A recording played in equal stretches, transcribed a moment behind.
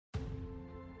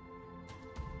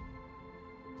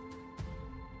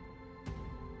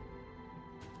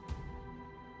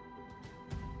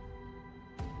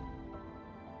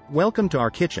Welcome to our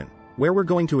kitchen, where we're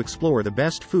going to explore the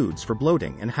best foods for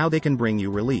bloating and how they can bring you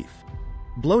relief.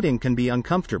 Bloating can be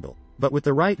uncomfortable, but with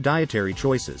the right dietary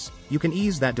choices, you can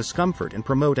ease that discomfort and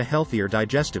promote a healthier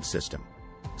digestive system.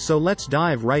 So let's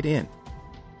dive right in.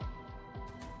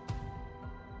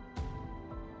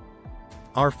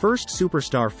 Our first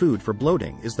superstar food for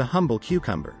bloating is the humble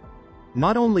cucumber.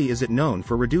 Not only is it known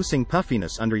for reducing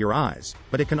puffiness under your eyes,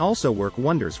 but it can also work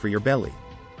wonders for your belly.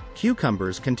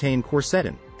 Cucumbers contain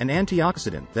quercetin, an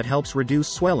antioxidant that helps reduce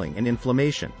swelling and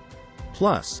inflammation.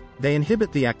 Plus, they inhibit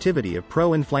the activity of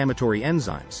pro-inflammatory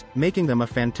enzymes, making them a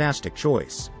fantastic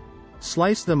choice.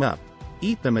 Slice them up,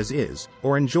 eat them as is,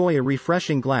 or enjoy a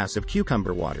refreshing glass of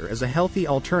cucumber water as a healthy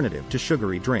alternative to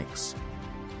sugary drinks.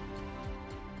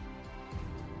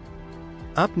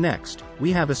 Up next,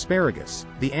 we have asparagus,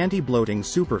 the anti-bloating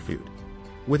superfood.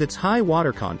 With its high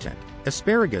water content,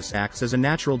 asparagus acts as a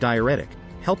natural diuretic,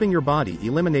 helping your body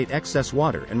eliminate excess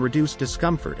water and reduce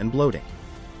discomfort and bloating.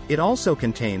 It also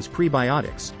contains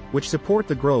prebiotics, which support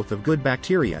the growth of good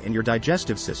bacteria in your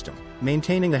digestive system,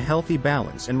 maintaining a healthy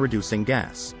balance and reducing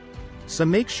gas. So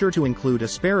make sure to include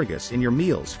asparagus in your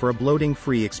meals for a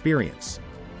bloating-free experience.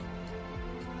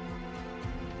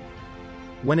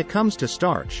 When it comes to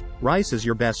starch, rice is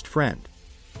your best friend.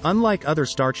 Unlike other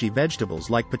starchy vegetables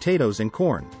like potatoes and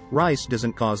corn, rice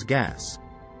doesn't cause gas.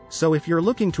 So if you're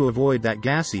looking to avoid that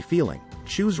gassy feeling,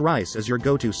 choose rice as your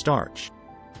go-to starch.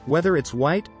 Whether it's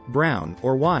white, brown,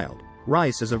 or wild,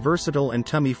 rice is a versatile and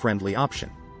tummy-friendly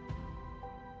option.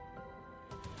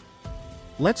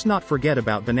 Let's not forget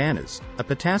about bananas, a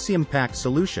potassium-packed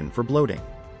solution for bloating.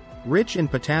 Rich in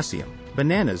potassium,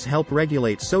 bananas help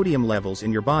regulate sodium levels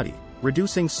in your body,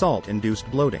 reducing salt-induced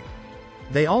bloating.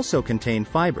 They also contain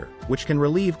fiber, which can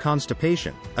relieve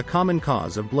constipation, a common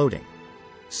cause of bloating.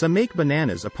 So make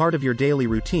bananas a part of your daily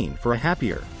routine for a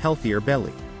happier, healthier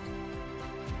belly.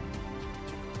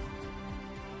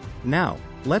 Now,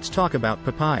 let's talk about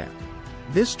papaya.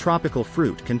 This tropical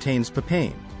fruit contains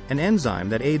papain, an enzyme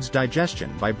that aids digestion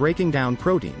by breaking down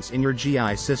proteins in your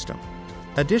GI system.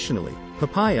 Additionally,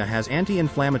 papaya has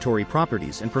anti-inflammatory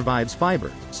properties and provides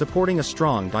fiber, supporting a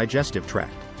strong digestive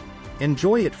tract.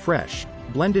 Enjoy it fresh,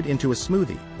 blended into a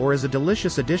smoothie, or as a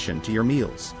delicious addition to your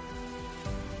meals.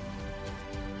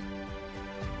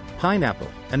 Pineapple,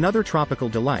 another tropical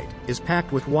delight, is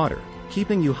packed with water,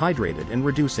 keeping you hydrated and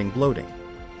reducing bloating.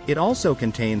 It also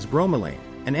contains bromelain,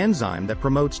 an enzyme that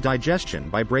promotes digestion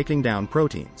by breaking down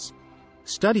proteins.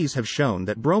 Studies have shown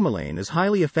that bromelain is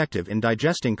highly effective in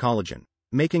digesting collagen,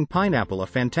 making pineapple a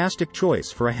fantastic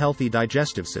choice for a healthy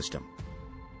digestive system.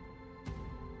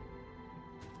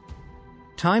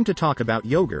 Time to talk about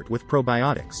yogurt with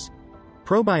probiotics.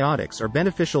 Probiotics are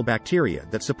beneficial bacteria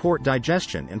that support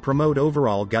digestion and promote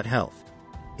overall gut health.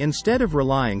 Instead of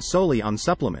relying solely on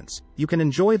supplements, you can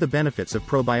enjoy the benefits of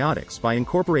probiotics by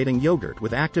incorporating yogurt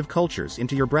with active cultures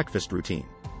into your breakfast routine.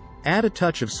 Add a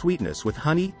touch of sweetness with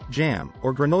honey, jam,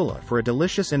 or granola for a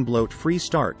delicious and bloat-free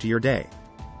start to your day.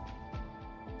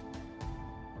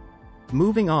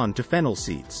 Moving on to fennel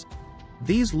seeds.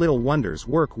 These little wonders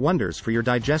work wonders for your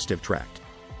digestive tract.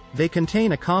 They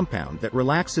contain a compound that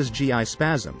relaxes GI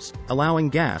spasms, allowing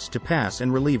gas to pass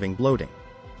and relieving bloating.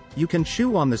 You can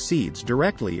chew on the seeds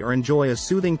directly or enjoy a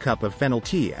soothing cup of fennel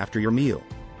tea after your meal.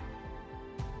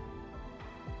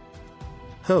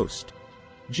 Host.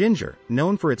 Ginger,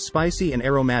 known for its spicy and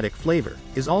aromatic flavor,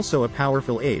 is also a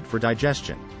powerful aid for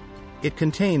digestion. It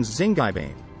contains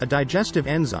zingibane, a digestive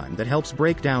enzyme that helps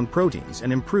break down proteins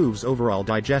and improves overall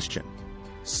digestion.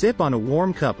 Sip on a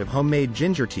warm cup of homemade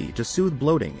ginger tea to soothe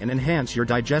bloating and enhance your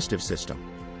digestive system.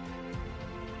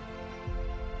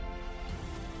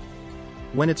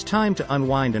 When it's time to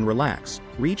unwind and relax,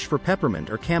 reach for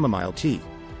peppermint or chamomile tea.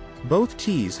 Both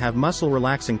teas have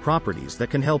muscle-relaxing properties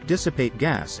that can help dissipate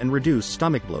gas and reduce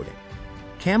stomach bloating.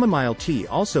 Chamomile tea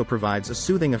also provides a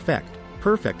soothing effect,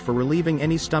 perfect for relieving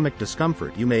any stomach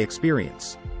discomfort you may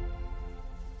experience.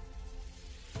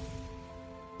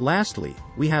 Lastly,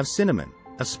 we have cinnamon,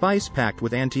 a spice packed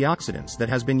with antioxidants that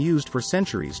has been used for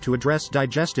centuries to address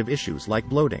digestive issues like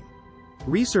bloating.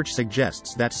 Research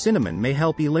suggests that cinnamon may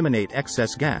help eliminate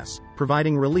excess gas,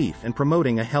 providing relief and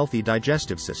promoting a healthy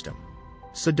digestive system.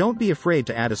 So don't be afraid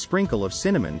to add a sprinkle of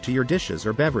cinnamon to your dishes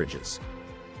or beverages.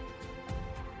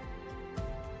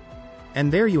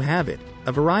 And there you have it,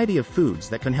 a variety of foods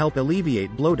that can help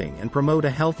alleviate bloating and promote a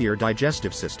healthier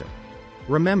digestive system.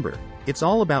 Remember, it's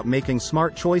all about making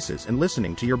smart choices and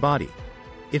listening to your body.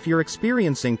 If you're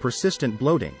experiencing persistent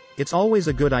bloating, it's always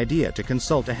a good idea to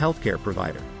consult a healthcare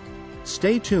provider.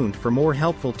 Stay tuned for more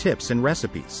helpful tips and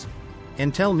recipes.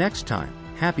 Until next time,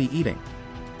 happy eating.